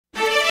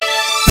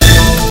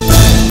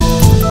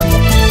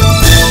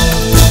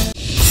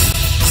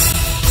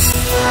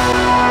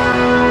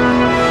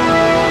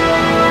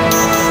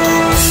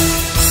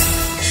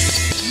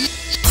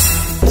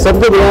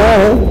बुलाया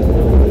है.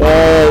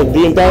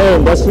 The entire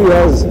industry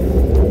has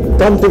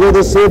come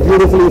together so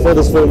beautifully for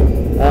this film,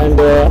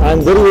 and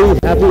I'm very very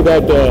happy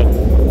that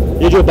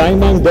ये जो Bang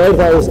Bang Dare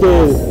था उसके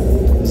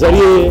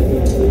ज़रिए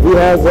we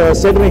have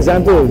set an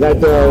example that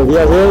we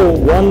are here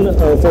one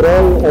for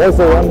all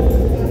for one,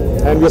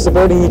 and we are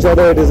supporting each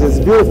other. It's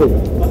beautiful.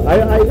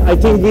 I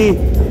think we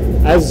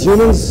as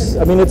humans,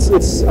 I mean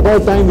it's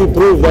about time we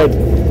prove that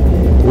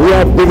we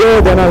are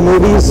bigger than our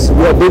movies,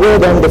 we are bigger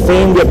than the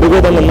fame, we are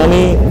bigger than the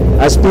money.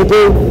 As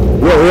people,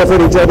 we are here for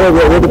each other,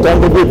 we are here to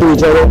contribute to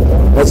each other.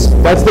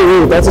 That's the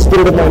way, that's the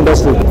spirit of my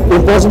industry.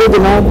 Impossible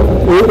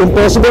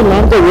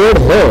नाम का word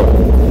है,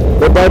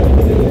 but that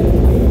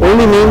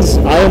only means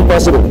I am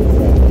possible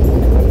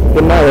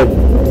in my head.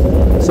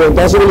 So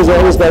impossible is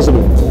always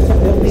possible.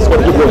 So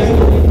keep going.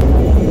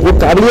 वो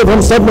काबिलियत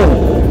हम सब में है,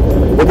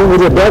 लेकिन वो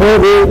जो डर है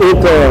वो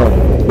एक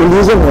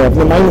illusion है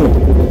अपने माइंड में.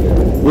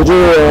 ये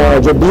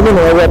जो डीमन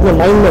है वो अपने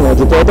माइंड में है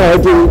जो कहता है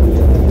कि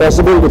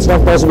possible, it's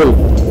not possible,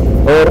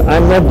 or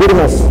I'm not good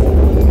enough,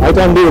 I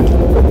can't do it.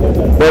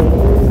 But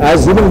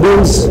as human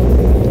beings,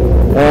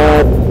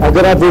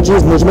 अगर आप वो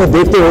चीज़ मुझ में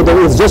देखते हो तो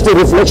it's just a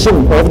reflection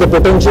of the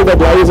potential that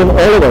lies in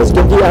all of us.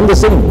 क्योंकि I'm the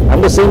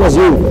same as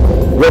you,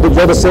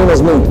 you're the same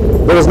as me.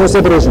 There is no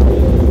separation.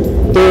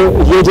 तो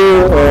ये जो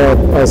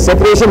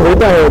separation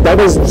होता है, that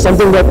is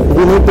something that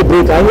we need to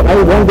break. I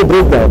want to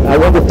break that. I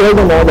want to tell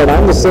them all that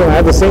I'm the same. I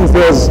have the same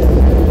fears.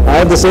 I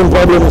have the same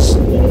problems,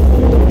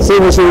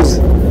 same issues.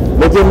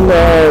 लेकिन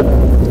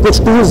कुछ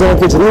tools हैं,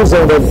 कुछ rules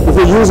हैं that if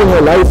you use in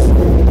your life,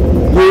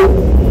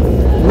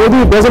 maybe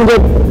it doesn't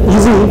get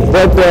easy,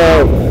 but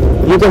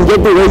you can get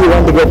to where you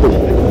want to get to.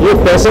 ये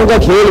पैसों का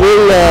खेल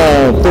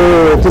तो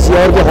किसी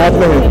और के हाथ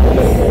में है.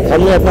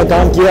 हमने अपना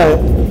काम किया है.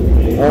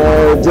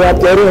 जो आप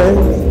कह रहे हैं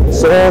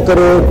 100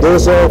 करोड़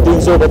 200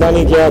 300 पता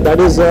नहीं क्या, that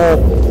is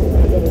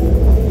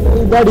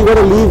that you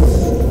gotta leave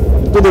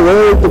to the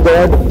world, to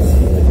God.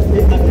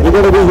 You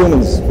gotta be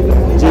humans.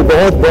 जी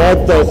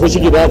बहुत खुशी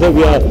की बात है.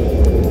 We are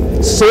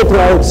so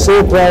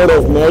proud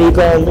of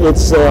Maricom.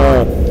 It's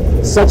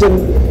such an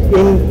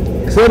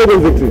incredible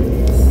victory.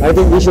 I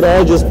think we should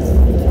all just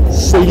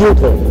salute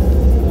her.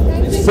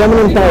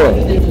 Feminine power.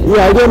 ये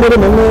idea मेरे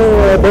मन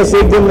में बस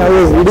एक दिन I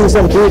was reading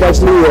some tweet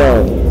actually.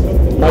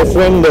 My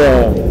friend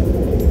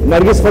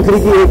Nargis फखरी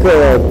की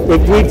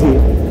एक tweet थी.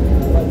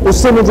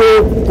 उससे मुझे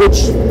कुछ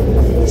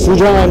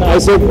सूझा and I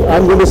said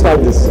I'm going to start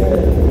this.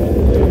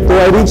 तो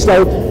I reached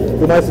out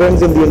to my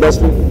friends in the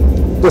industry.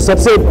 तो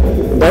सबसे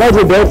बड़ा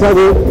जो डर था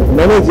वो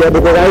मैंने किया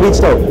because I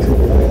reached out.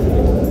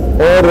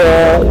 और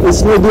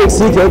इसमें भी एक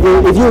सीख है कि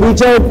if you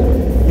reach out,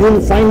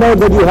 you'll find out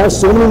that you have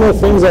so many more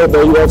things out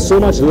there. You have so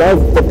much love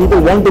that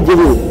people want to give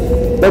you,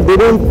 but they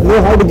don't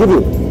know how to give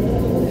you.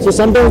 So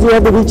sometimes you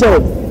have to reach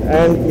out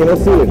and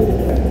feel it.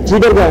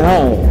 Cheater का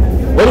हाँ,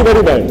 very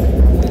very bad.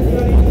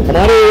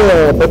 हमारे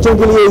बच्चों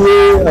के लिए ये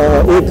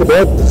एक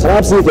बहुत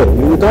खराब सीख है.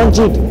 You can't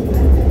cheat.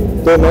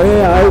 तो मैंने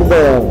I've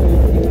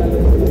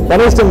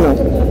punished him now.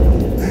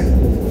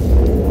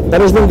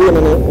 Punishment दिया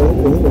मैंने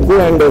उनको,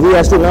 and he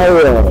has to now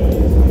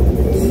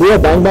do a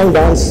bang bang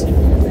dance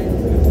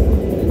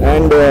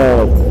and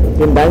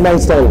in bang bang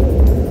style.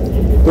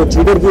 तो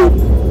चीटर की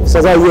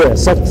सजा ये है,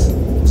 सख्त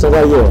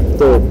सजा ये है,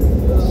 तो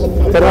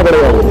करना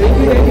पड़ेगा.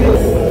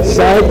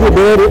 शायद की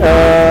देर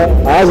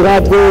आज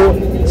रात को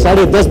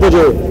 10:30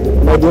 बजे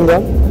मैं दूंगा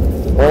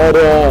और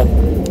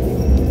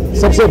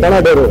सबसे बड़ा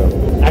डर होगा.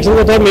 एक्शन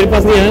का तो मेरे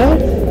पास नहीं है.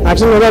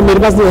 एक्शन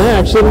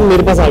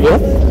मेरे पास आ गया.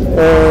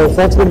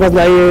 फॉक्स मेरे पास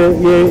लाई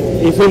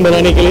ये फिल्म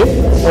बनाने के लिए,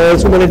 और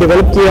इसको मैंने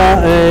डेवलप किया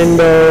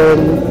एंड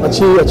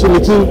अच्छी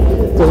लिखी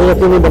तो सोचा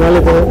कि बना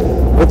लेते हैं.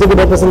 ऋतिक को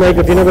बहुत पसंद आई,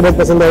 कटरीना को बहुत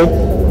पसंद आई,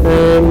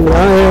 एंड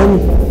यहाँ है हम.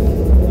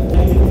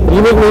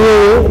 रीमेक नहीं है,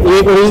 ये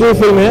एक ओरिजिनल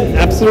फिल्म है,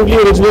 absolutely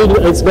original.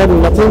 It's got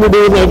nothing to do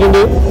with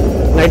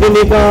night and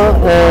day का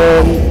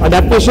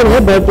अडेप्टेशन है,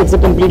 but it's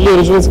a completely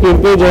original screen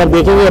पे. जो आप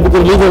देखेंगे, अभी तो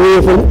रिलीज हो गई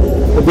है फिल्म,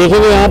 तो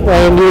देखेंगे आप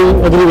and you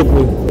agree with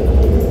me.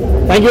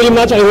 Thank you very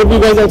much. I hope you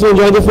guys also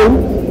enjoy the film.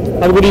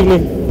 Have a good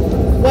evening.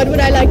 What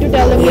would I like to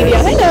tell the media?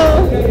 Hello.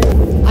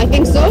 I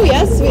think so.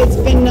 Yes, it's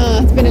been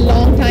a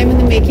long time in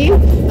the making.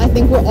 I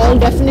think we're all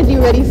definitely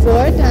ready for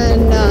it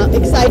and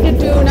excited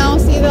to now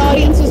see the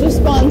audience's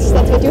response.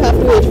 That's what you have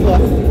to wait for.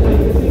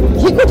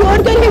 ये कुछ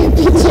और कर रहे हैं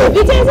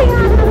पीछे से.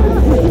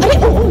 अरे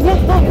oh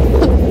yeah.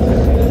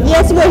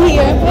 Yes, we're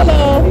here. Hello.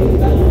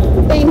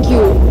 Thank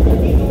you.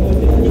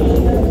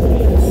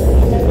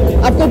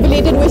 आपको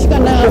belated wish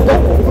करना है. आपको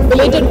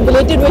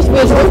belated wish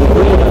भेज दो.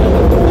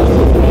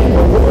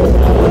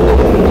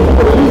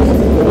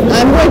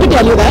 I'm going to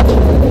tell you that.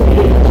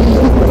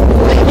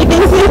 You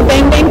can see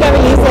Bang Bang का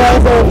release है,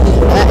 so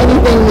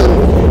anything.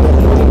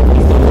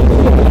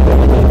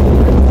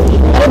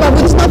 अरे बाबू,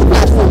 this is not the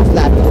platform for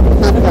that.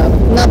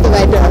 Not the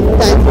right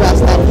time for us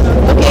that.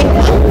 Okay,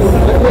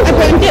 I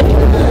burnt it.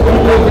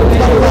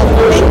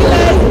 Thank you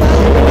guys.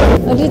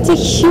 Bye. It's a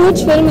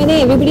huge film and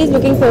everybody is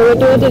looking forward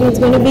to it, and it's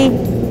going to be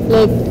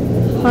like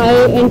high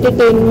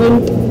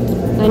entertainment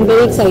and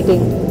very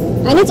exciting.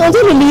 And it's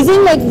also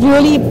releasing like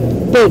really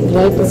big,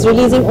 right? It's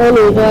releasing all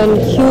over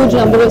and huge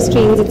number of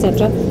screens,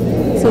 etc.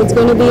 So it's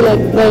going to be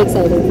like very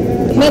exciting.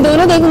 मैं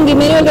दोनों देखूंगी.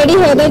 मैंने already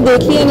heard that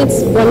देखी and it's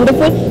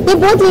wonderful.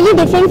 They're both really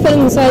different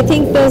films, so I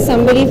think there's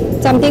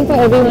something for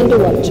everyone to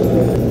watch.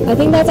 I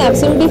think that's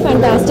absolutely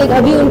fantastic.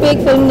 अभी उन पे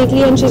एक film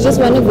निकली and she's just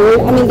won a gold.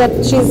 I mean that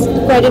she's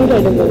quite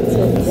incredible.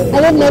 So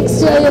I think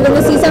next year you're going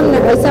to see some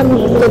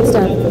good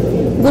stuff.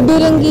 Guddu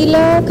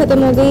रंगीला खत्म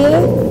हो गई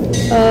है.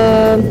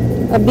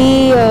 अभी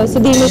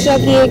सुधीर मिश्रा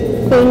की एक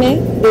फिल्म है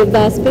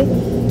देवदास पे.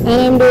 And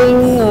I'm doing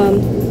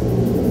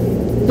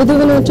Vidhu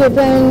Vinod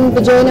Chopra and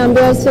Vijay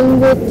Nambiar's film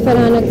with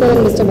Farhan Akhtar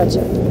and Mr.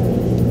 Bachchan.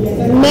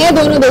 मैं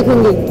दोनों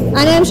देखूंगी.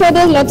 And I'm sure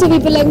there's lots of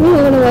people like me who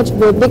are going to watch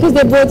both because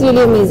they're both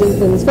really amazing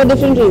films for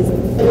different reasons.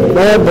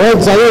 मैं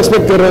बहुत ज़्यादा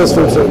expect कर रहा हूँ इस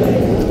फिल्म से.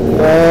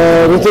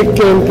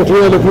 Hrithik and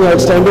Katrina are looking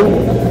outstanding.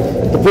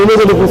 The trailers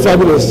are looking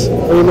fabulous.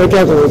 I mean, मैं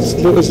क्या कहूँ?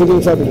 It's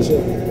looking fabulous.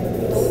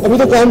 अभी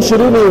तो काम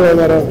शुरू नहीं हुआ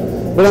हमारा,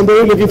 but I'm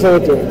really looking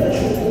forward to it.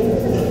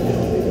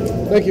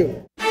 Thank you.